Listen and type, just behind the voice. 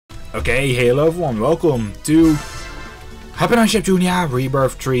Okay, hello everyone, welcome to Hyperdimension Neptunia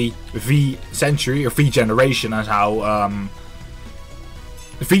Rebirth 3 V Century, or V Generation as how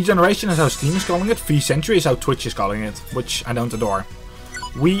V Generation is how Steam is calling it, V Century is how Twitch is calling it, which I don't adore.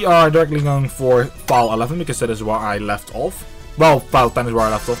 We are directly going for file 11 because that is where I left off. Well, file 10 is where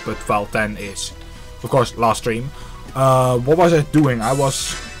I left off, but file 10 is, of course, last stream. What was I doing? I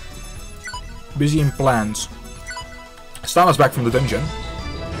was busy in plans. Stan is back from the dungeon.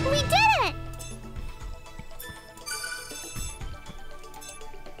 We did it!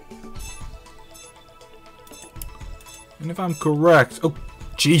 And if I'm correct... Oh,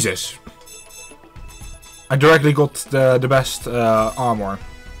 Jesus. I directly got the best armor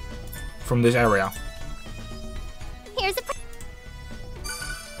from this area. Here's a...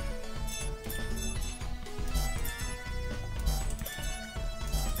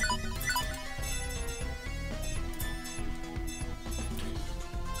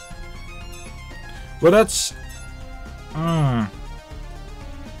 Well, that's...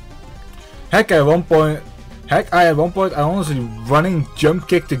 Heck, at one point I honestly running jump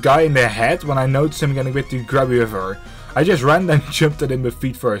kicked the guy in the head when I noticed him getting a bit too grabby with her. I just ran and jumped at him with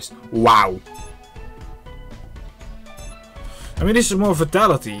feet first. Wow. I mean, this is more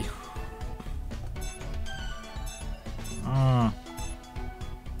fatality.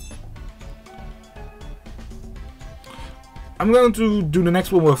 I'm going to do the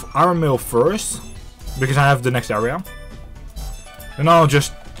next one with Iron Mail first, because I have the next area. And I'll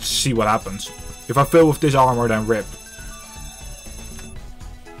just see what happens. If I fail with this armor, then rip.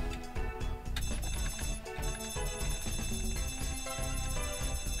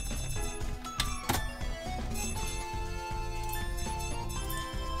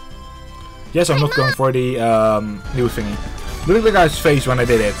 Yes, I'm not going for the new thingy. Look at the guy's face when I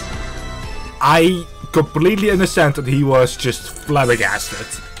did it. I completely understand that he was just flabbergasted.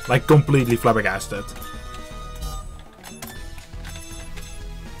 Like, completely flabbergasted.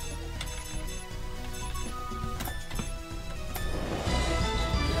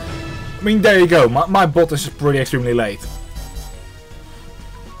 I mean, there you go. My bot is pretty extremely late.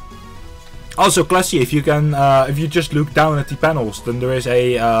 Also, Classy, if you can, if you just look down at the panels, then there is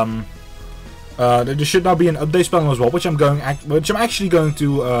a there should now be an updates panel as well, which I'm actually going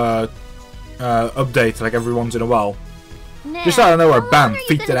to update like every once in a while. Nah, Just out of nowhere, bam,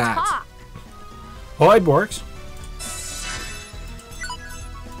 feet to that. Oh, it works.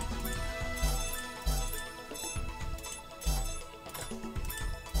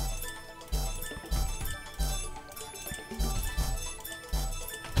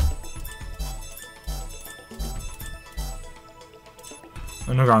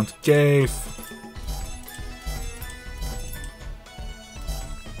 Underground cave.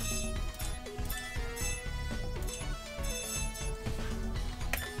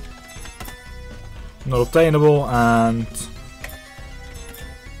 Not obtainable, and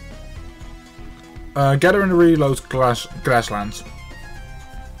gather and reload grasslands.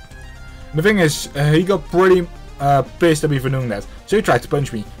 The thing is, he got pretty pissed at me for doing that, so he tried to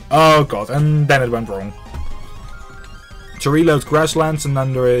punch me. Oh god, and then it went wrong. So reload grasslands, and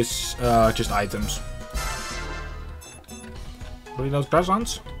then there is just items. Reload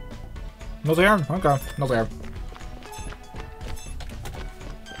grasslands? Not here? Okay, not here.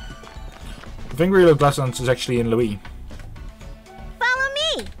 I think reload grasslands is actually in Louis. Follow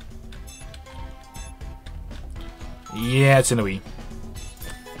me! Yeah, it's in Louis.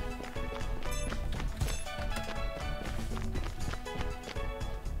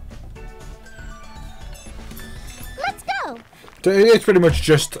 So it's pretty much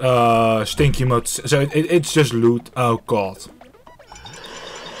just stinky muds, so it's just loot. Oh god.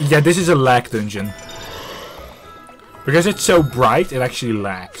 Yeah, this is a lag dungeon. Because it's so bright, it actually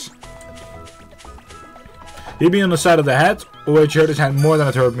lags. Hit me on the side of the head, which hurt his hand more than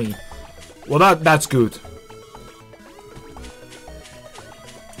it hurt me. Well, that's good.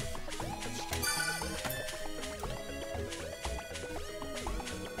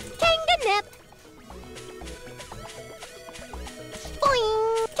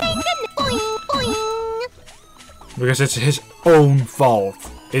 Because it's his own fault.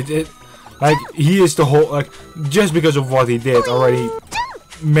 Like, he is the whole, like, just because of what he did already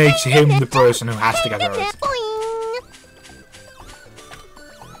makes him the person who has to get hurt.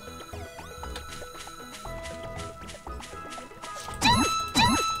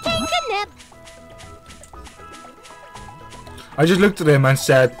 I just looked at him and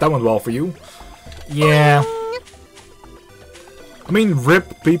said, that went well for you. Yeah. I mean,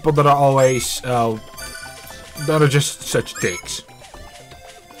 rip people that are always, that are just such dicks.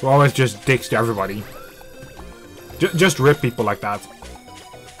 They're always just dicks to everybody. Just rip people like that.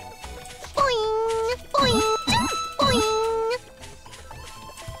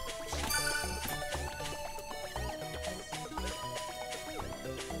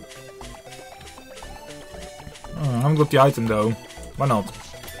 the item though. Why not?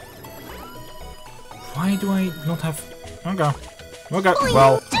 Why do I not have... Okay. Okay,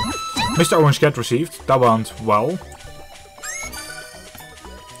 well. Mr. Orange Cat received. That went well.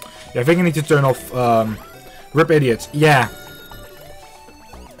 Yeah, I think I need to turn off Rip Idiots. Yeah.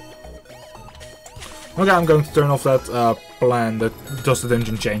 Okay, I'm going to turn off that plan that does the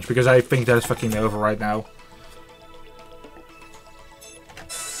dungeon change, because I think that is fucking me over right now.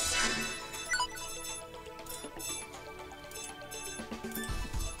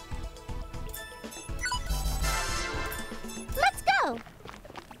 Let's go.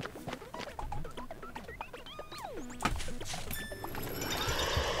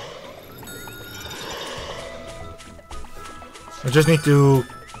 I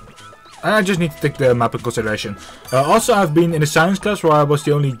just need to take the map in consideration. Also, I've been in a science class where I was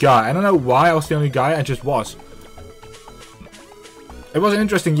the only guy. I don't know why I was the only guy, I just was. It was an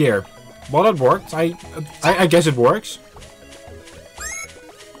interesting year. Well, that worked. I guess it works.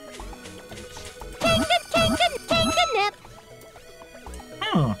 Nip.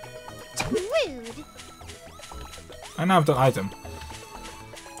 Hmm. Rude. I now have that item.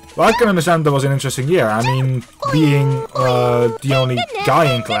 Well, I can understand that was an interesting year. I mean, being the only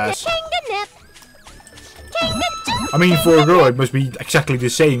guy in class. I mean, for a girl, it must be exactly the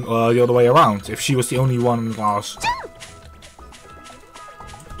same the other way around, if she was the only one in class.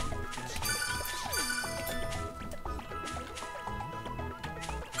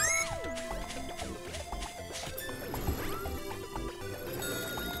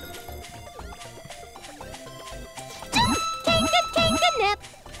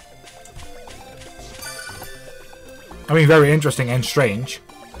 I mean, very interesting and strange.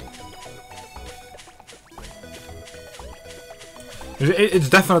 It's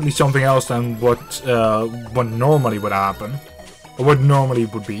definitely something else than what normally would happen, or what normally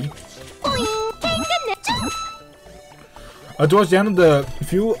would be. Towards the end of the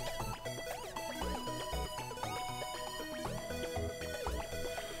few,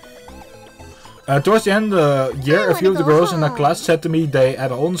 towards the end of the year, a few of the girls in that class said to me they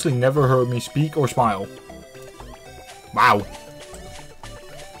had honestly never heard me speak or smile. Wow.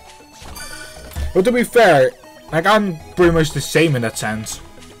 But to be fair, like, I'm pretty much the same in that sense.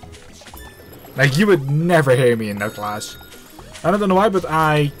 Like, you would never hear me in that class. I don't know why, but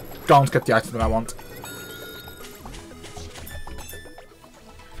I can't get the item that I want.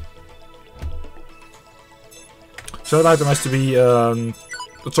 So that item has to be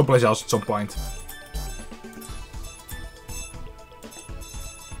someplace else at some point.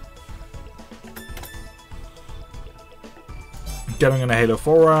 Getting in a Halo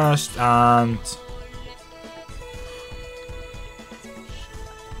Forest, and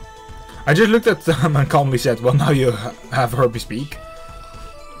I just looked at them and calmly said, well, now you have heard me speak.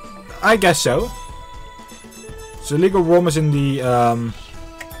 I guess so. So Legal Worm is in the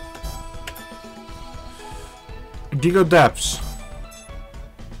Giga Depths.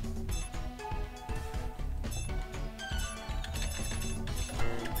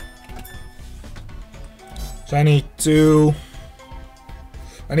 So I need 2.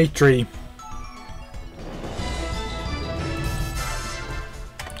 I need 3.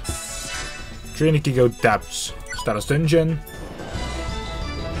 Trinity Go Depths. Status Dungeon.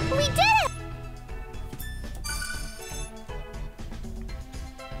 We did it!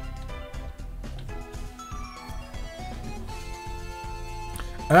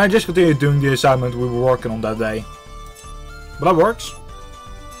 And I just continued doing the assignment we were working on that day. But that works.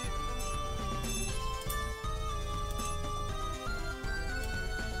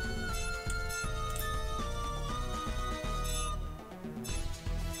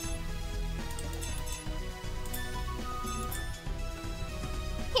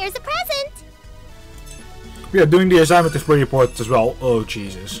 Here's a present! Yeah, doing the assignment is pretty important as well. Oh,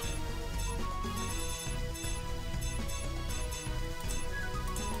 Jesus.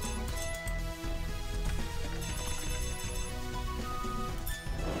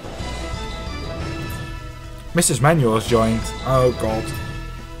 Mrs. Manuel has joined. Oh, God.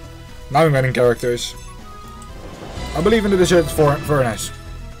 Now I'm getting characters. I believe in the deserted furnace.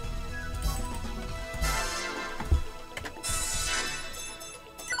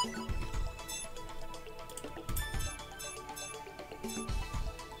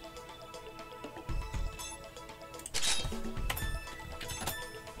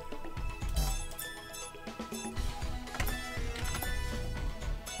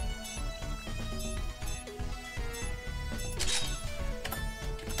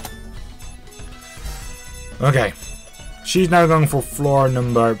 Okay, she's now going for floor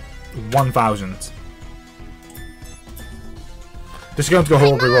number 1000. This is going to go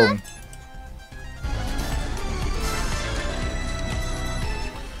horribly wrong.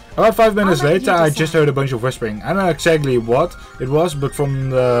 About 5 minutes I'll let later, you I decide. just heard a bunch of whispering. I don't know exactly what it was, but from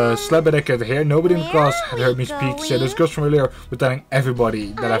the slab that I could hear, nobody in the class had heard me speak, so those girls from earlier were telling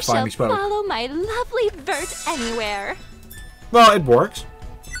everybody that I finally shall spoke. follow my lovely Bert anywhere. Well, it works.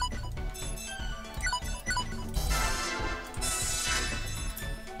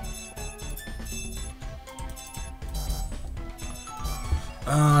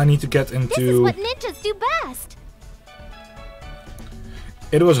 I need to get This is into... what ninjas do best.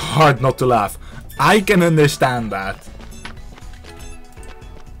 It was hard not to laugh. I can understand that.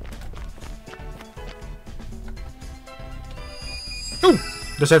 Ooh!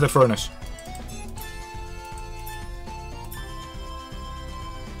 The set of furnace.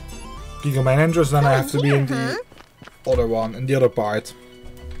 Giga main entrance, then I have to be in the other one, in the other part.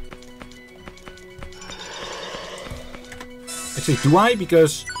 Actually, do I?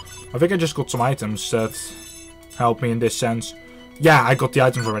 Because I think I just got some items that help me in this sense. Yeah, I got the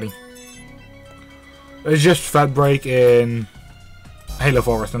items already. It's just Fat Break in Halo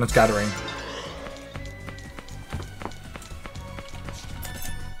Forest and it's gathering.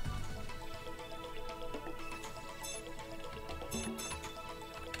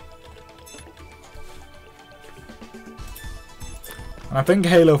 And I think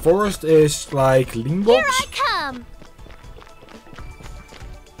Halo Forest is like Lean Box. Here I come.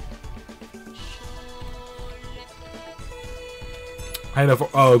 Halo for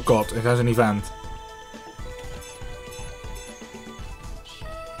oh god, it has an event.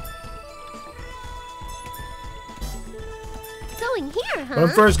 Going here, huh? But I'm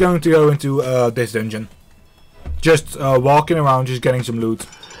first going to go into this dungeon. Just walking around, just getting some loot.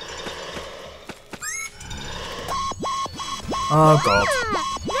 Oh god.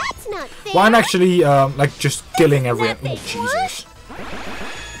 Ah, that's not fair. Well, I'm actually like just killing everyone. Oh Jesus.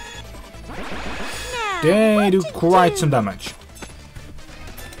 Now, They what do to quite do? some damage.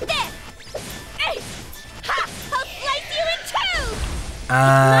 Ha! I'll slice you in two.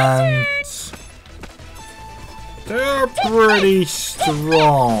 And they're pretty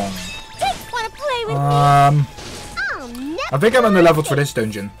strong. Wanna play with me? Oh, never. I think I'm on the level for this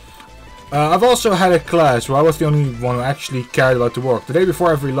dungeon. I've also had a class where I was the only one who actually cared about the work. The day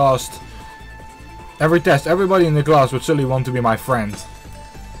before every test, everybody in the class would suddenly want to be my friend.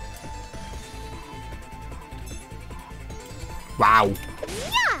 Wow.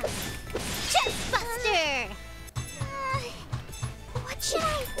 Yeah! Chest buster! What should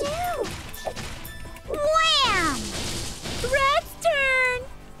I do? Wham! Red's turn!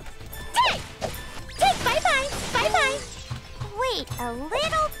 Take! Take! Bye-bye! Bye-bye! Wait a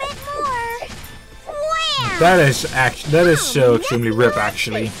little bit more! Wham! That is so extremely rip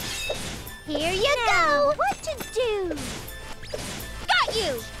actually. Here you go! What to do? Got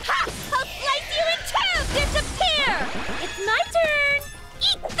you! Ha! I'll slice you in two! Disappear! It's my turn!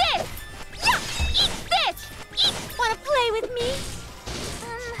 Eat this! Yeah! Eat this! Eat! Wanna play with me?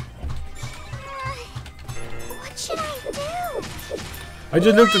 What should I do? I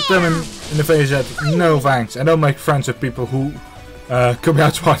just looked at them in the face and said, no thanks. I don't make friends with people who could be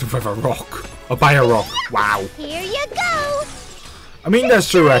outsmarted with a rock. Or by a rock. Wow. Here you go! I mean, that's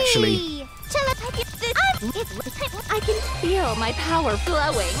true actually. Hey! I can feel my power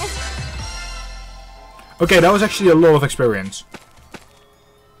flowing. Okay, that was actually a lot of experience.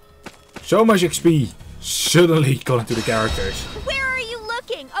 So much XP suddenly got into the characters. Where are you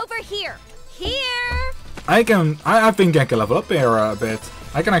looking? Over here! Here! I think I can level up here a bit.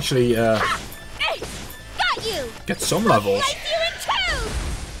 I can actually Hey! Got you! get some levels. Slice you in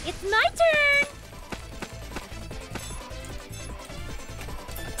two! It's my turn!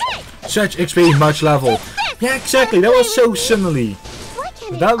 Take! Such XP, much level. Yeah, exactly. That was so suddenly. Why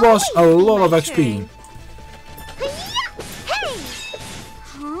can't it That was a always be lot my of XP. turn? Hey!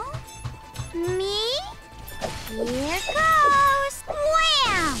 Huh? Me? Here goes!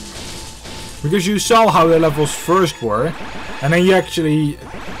 Wham! Because you saw how the levels first were, and then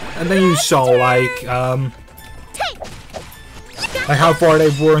you saw like how far they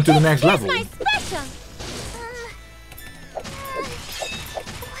were into the next Here's level. my special!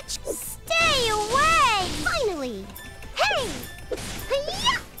 Stay away! Finally! Hey!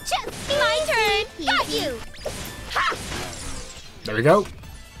 Hi-ya! Just my turn! Got you! Ha! There we go.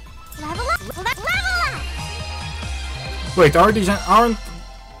 Level up! Level up! Wait, aren't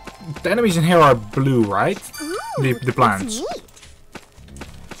the enemies in here are blue, right? Ooh, The plants. that's neat.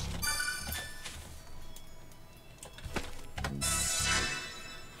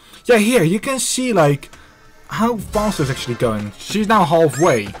 Yeah, here you can see like how fast it's actually going. She's now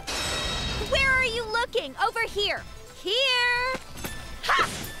halfway. Where are you looking? Over here. Here. Ha!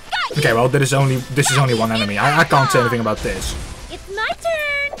 Got you. Okay, well this is only one enemy. I can't say anything about this. It's my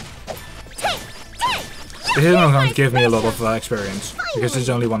turn. This is not going to give me a lot of experience, because there's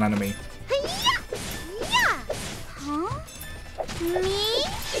only one enemy. Huh? Me?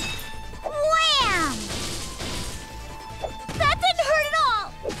 Wham! That didn't hurt at all!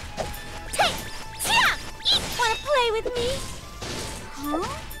 Take! Eat! Wanna play with me? Huh?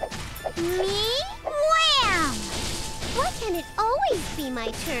 Me? Wham! Why can't it always be my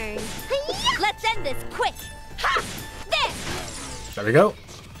turn? Let's end this quick! Ha! There! There we go.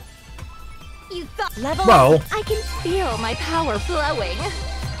 You thought level Well, I can feel my power flowing.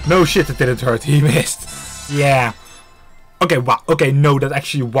 no shit, it didn't hurt. He missed. Yeah. Okay, wow. Okay, no, that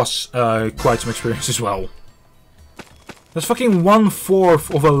actually was quite some experience as well. That's fucking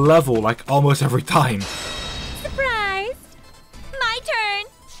 1/4 of a level, like almost every time. surprise! My turn!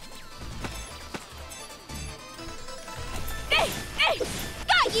 Hey!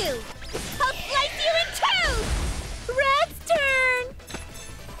 Got you! I'll slice you in two! Red's turn!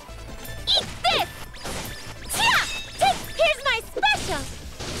 Eat this! Here's my special!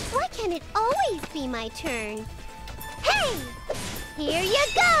 Why can't it always be my turn? Hey! Here you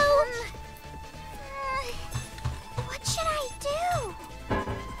go! What should I do?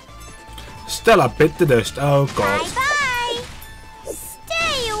 Stella bit the dust. Oh god. Bye-bye!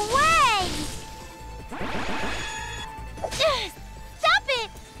 Stay away! Stop it!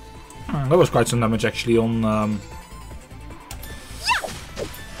 That was quite some damage actually on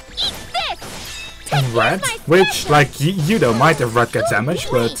Eat this! Red, which like you don't mind if Red gets damage,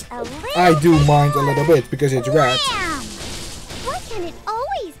 but I do mind a little bit because it's Red. Wham! Why can't it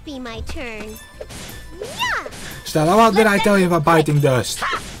always be my turn? Yeah! Stella, what did I tell you about biting dust?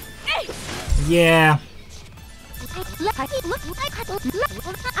 Yeah. I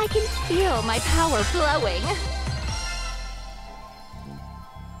can feel my power flowing.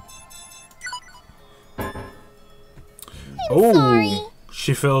 Sorry. Oh,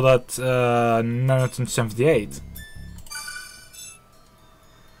 she failed at 978.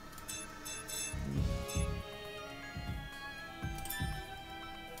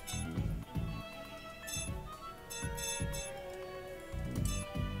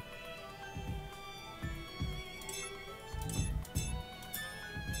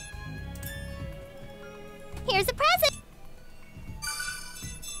 Here's a present!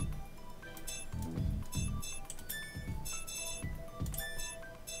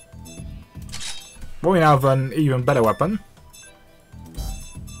 Well, we now have an even better weapon.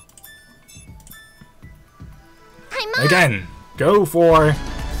 Again, go for...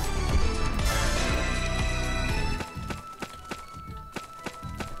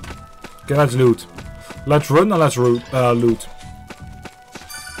 Okay, let's loot. Let's run and let's loot.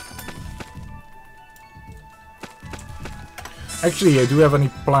 Actually, do we have any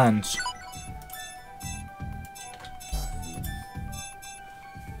plans?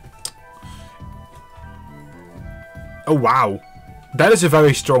 Oh wow, that is a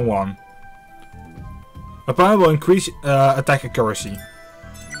very strong one. A plan will increase attack accuracy.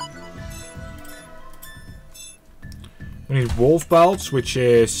 We need wolf belts, which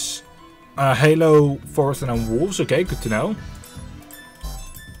is Halo, Forest and Wolves. Okay, good to know.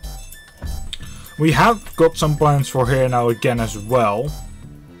 We have got some plans for here now again as well.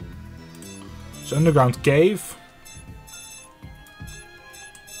 So underground cave.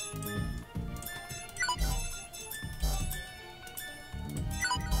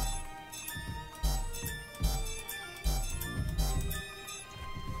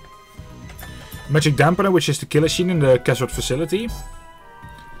 Magic dampener, which is the kill machine in the Casward facility.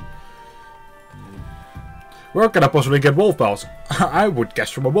 Where can I possibly get wolf belts? I would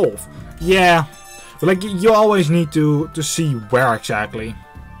guess from a wolf. Yeah, but like you always need to see where exactly.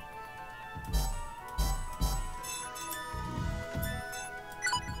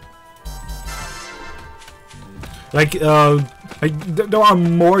 Like there are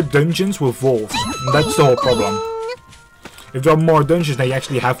more dungeons with wolves. That's the whole problem. If there are more dungeons, they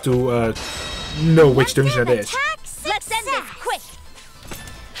actually have to know which dungeon it is. Let's end this quick!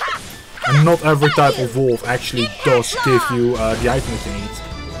 And not every type of wolf actually does give you the items you need.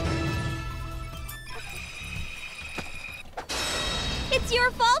 It's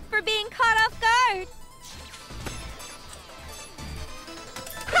your fault for being caught off guard!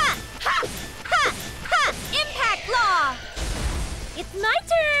 Ha! Ha! Ha! Ha! Impact law! It's my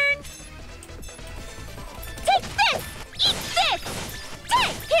turn! Take this! Eat this!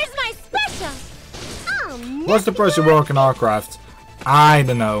 Take! Here's my special! Oh, What's the price of work in our craft? I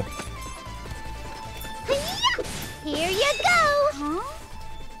don't know. Here you go! Huh?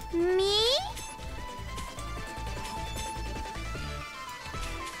 Me?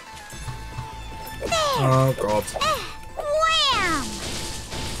 There! Oh god. Wham!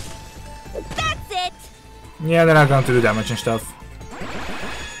 That's it! Yeah, they're not going to do damage and stuff.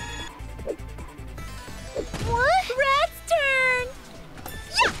 What? Red's turn!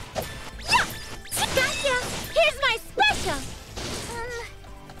 Yeah! Yeah! Gotcha! Here's my special!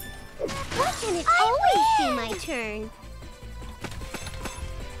 Why can it always be my turn?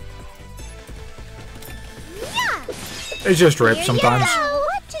 Yeah! It's just rip sometimes. You know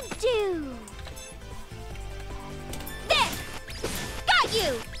what to do! There! Got you!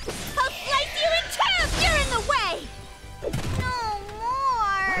 I'll slice you in two! You're in the way! No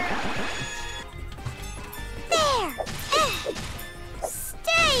more! There!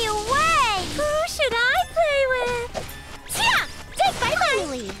 Stay away! Who should I play with? Tia! Take my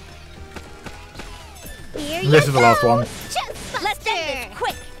finally! Here you This is the last one. Let's end this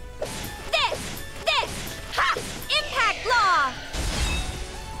quick! There! There! Ha! Impact law!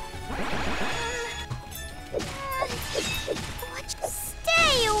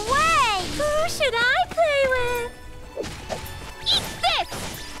 Stay away! Who should I play with? Eat this!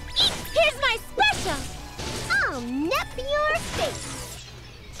 Eat! Here's my special! I'll nip your face!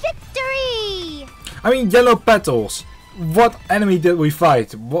 Victory! I mean, yellow petals. What enemy did we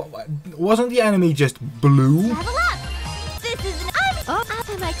fight? What, wasn't the enemy just blue? Level up! This is an Oh,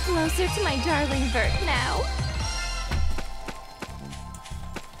 am I closer to my darling Bert now?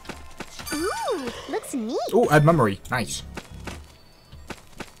 Ooh, looks neat. Oh, add memory. Nice.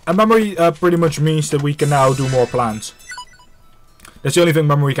 Add memory pretty much means that we can now do more plans. That's the only thing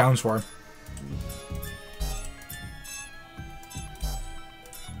memory counts for.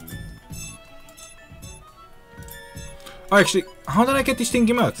 Oh, actually, how did I get this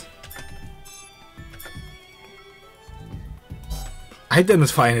stinky mud? I didn't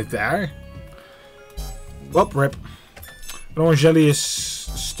find it there. Well, rip. An orange jelly is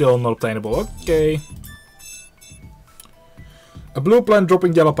still not obtainable. Okay. A blue plant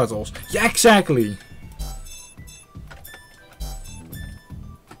dropping yellow petals. Yeah, exactly.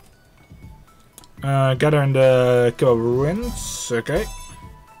 Gather in the Kill Ruins. Okay.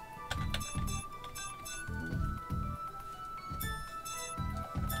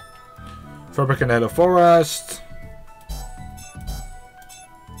 Fabric in the Hello Forest.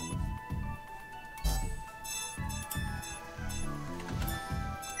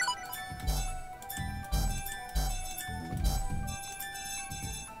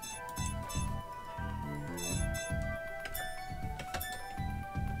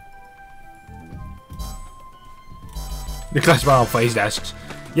 The class bar face desks.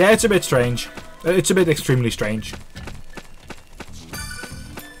 Yeah, it's a bit strange. It's a bit extremely strange.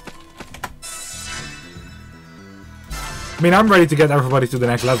 I mean, I'm ready to get everybody to the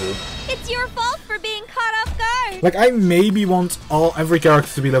next level. It's your fault for being caught off guard. Like, I maybe want every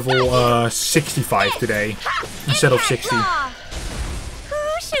character to be level 65 today, instead of 60. Who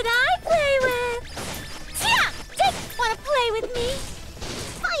should I play with? Tia! Wanna play with me?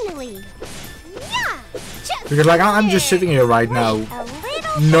 Finally! Yeah! Because, like, I'm just sitting here right now,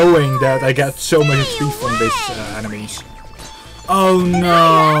 knowing that I get so much XP from these enemies. Oh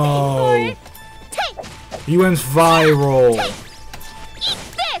no! He went viral. Eat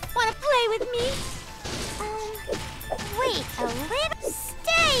this! Wanna play with me? Wait a little.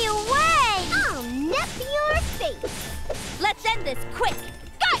 Stay away! I'll nip your face. Let's end this quick.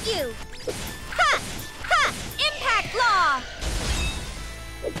 Got you! Ha! Ha! Impact law!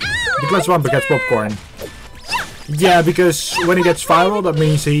 Ow! The class 1 gets popcorn. Yeah, because when he gets viral, that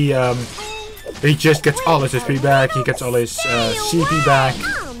means he just gets all his HP back. He gets all his CP back.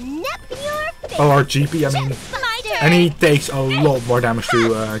 I'll nip your face. Or GP, I mean. And he takes a lot more damage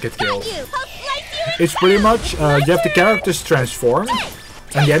to get killed. It's pretty much, you have the characters transform,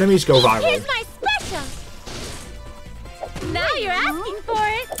 and the enemies go viral. Here's my special. Now you're asking for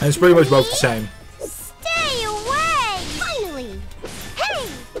it. And it's pretty much both the same. Stay away! Finally! Hey!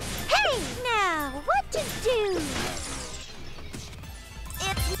 Hey! Now, what to do?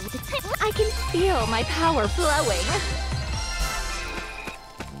 I can feel my power flowing.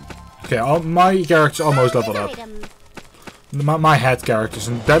 Okay, my character's almost leveled up. My head characters,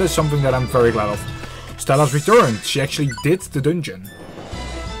 and that is something that I'm very glad of. Stella's returned. She actually did the dungeon.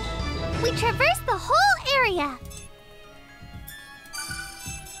 We traversed the whole area.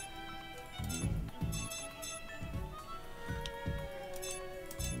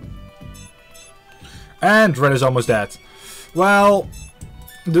 And Red is almost dead. Well,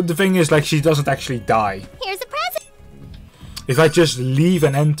 the thing is, like, she doesn't actually die. Here's a present. If I just leave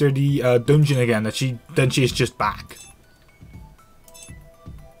and enter the dungeon again, then she is just back.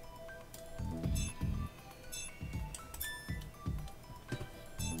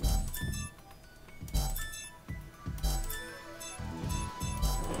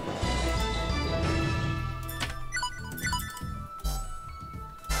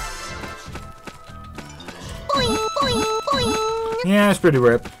 Yeah, it's pretty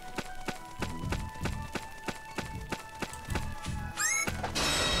rip.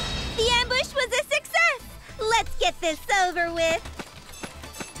 The ambush was a success! Let's get this over with!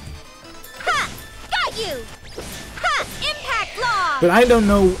 Ha! Got you! Ha! Impact law! But I don't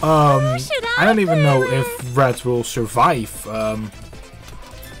know, should I don't even know play if Red will survive, Yeah!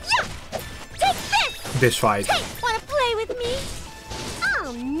 Take this! this fight. Hey, wanna play with me?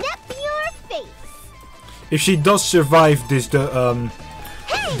 I'll nip your face! If she does survive this,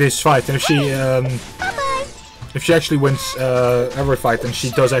 this fight, and if she, Bye-bye! if she actually wins, every fight, and she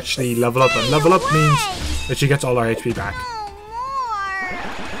does actually level up, and level up means that she gets all her HP back. No more!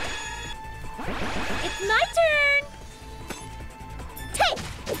 It's my turn! Take!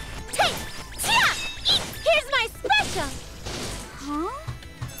 Take! Yeah! Eat! Here's my special! Huh?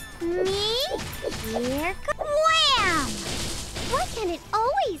 Me? Here comes... Wham! Why can't it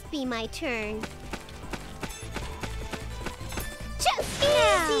always be my turn? Just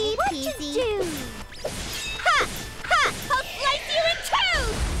easy peasy. Do? Ha! Ha! I'll slice you in two!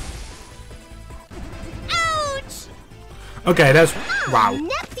 Ouch! Okay, that's wow.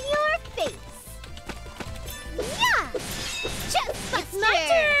 Nip your face. Yeah! Just it's my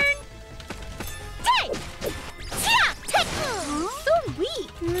turn! Take! Yeah! Take! So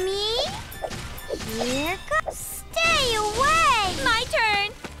weak! Me? Here comes... Stay away! My turn!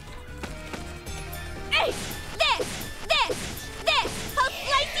 Hey! This! This! This! I'll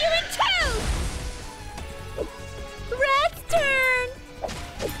slice you in two! Red's turn!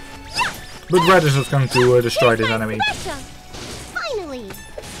 Yeah! But Red is not going to destroy this enemy. Special. Finally!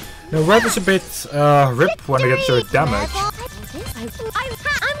 Now Red is a bit rip when it gets to damage.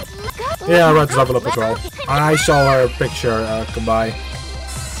 Yeah, Red's level up as well. I saw her picture come by.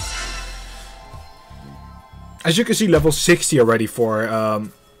 As you can see, level 60 already for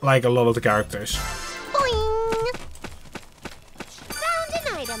like a lot of the characters. Boing! Found an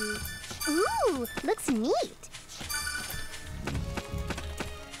item. Ooh, looks neat.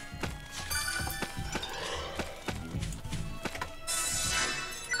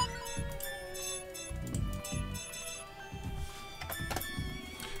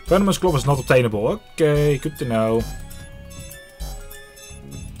 Venomous Glove is not obtainable. Okay, good to know.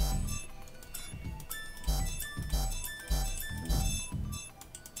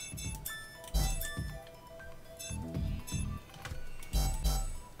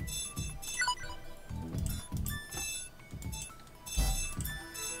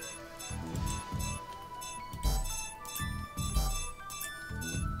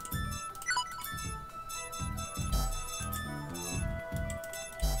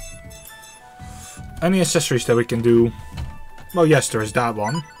 Any accessories that we can do? Well, yes, there is that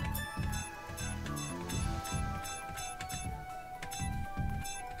one.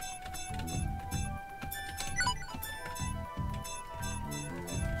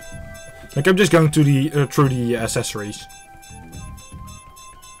 Like, I'm just going to the through the accessories.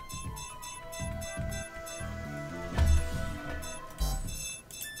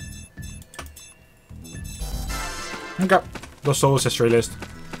 Okay, that's the whole accessory list.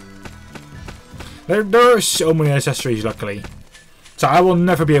 There are so many accessories, luckily. So I will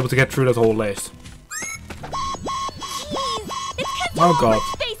never be able to get through that whole list. Oh god.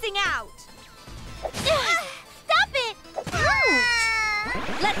 Spacing out. Stop it!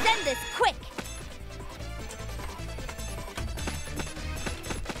 Ouch! Let's end this quick.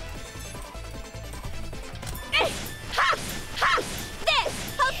 Ha! Ha! This!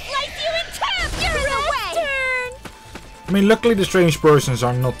 I'll slice you in two! You're away! Turn! I mean, luckily the strange persons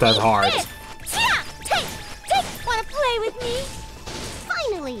are not that hard. Wanna play with me?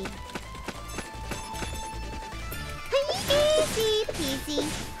 Finally! Easy peasy.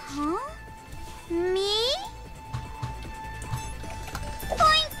 Huh? Me?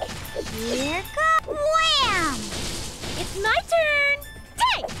 Boink! Here comes... Wham! It's my turn!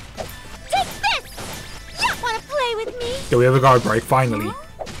 Take! Take this! Yeah! Wanna play with me? Okay, we have a guard break, finally.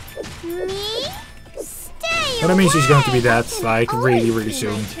 Me? Stay But that means he's going to be away. dead, like, really, really Always be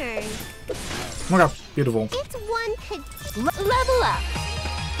my soon. turn. Oh my god, beautiful. It's one could level up.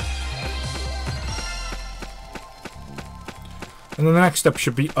 And the next step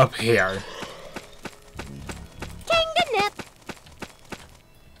should be up here. Kanganip.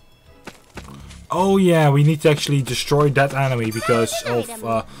 Oh yeah, we need to actually destroy that enemy because of,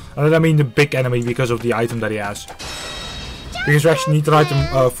 I mean the big enemy because of the item that he has. Because we actually need that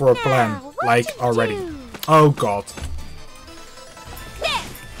item for a plan, like, already. Oh god.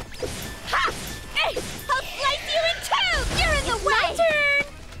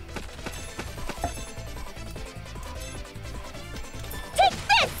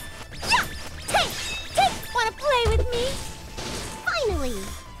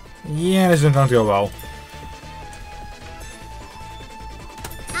 this isn't going to go well.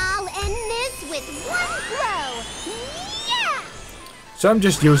 I'll end this with one blow. Yeah! So I'm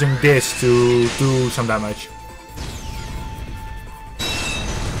just using this to do some damage.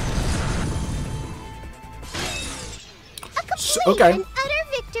 Okay. An utter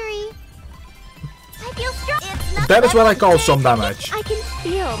victory. I feel strong. It's not That is what I call some damage. I can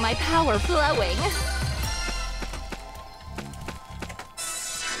feel my power flowing.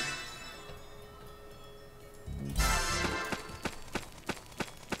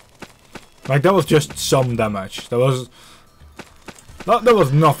 Like, that was just some damage. That was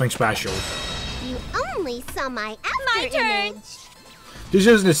nothing special. You only saw my after image. Just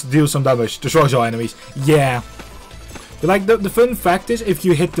use this to deal some damage, destroys all enemies. Yeah. But like, the fun fact is, if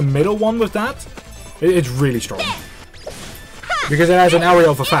you hit the middle one with that, it's really strong. Because it has an area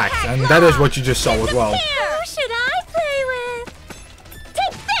of effect, and that is what you just saw as well. Who should I play with?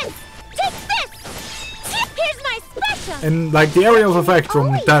 Take this! Take this! Here's my special! And like, the area of effect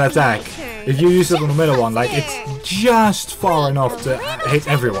from that attack, if you use it on the middle one, like, it's just far enough to hit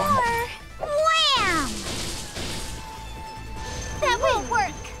everyone. Wham! That won't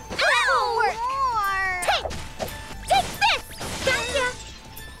work! That won't work! Take this! Gotcha!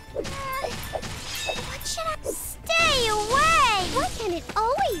 What should I... Stay away! Why can't it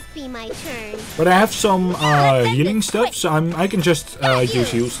always be my turn? But I have some healing stuff, so I can just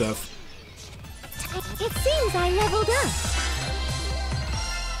use heal stuff. It seems I leveled up.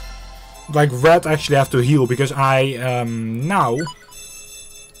 Like, red actually have to heal because I now...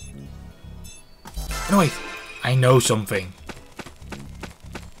 No, wait. I know something.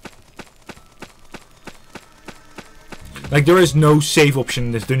 Like, there is no save option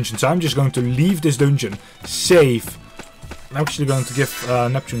in this dungeon, so I'm just going to leave this dungeon, save. I'm actually going to give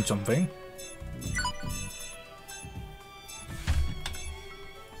Neptune something.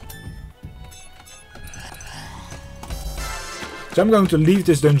 So I'm going to leave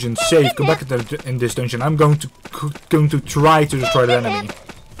this dungeon, save, come back in this dungeon. I'm going to try to destroy the enemy.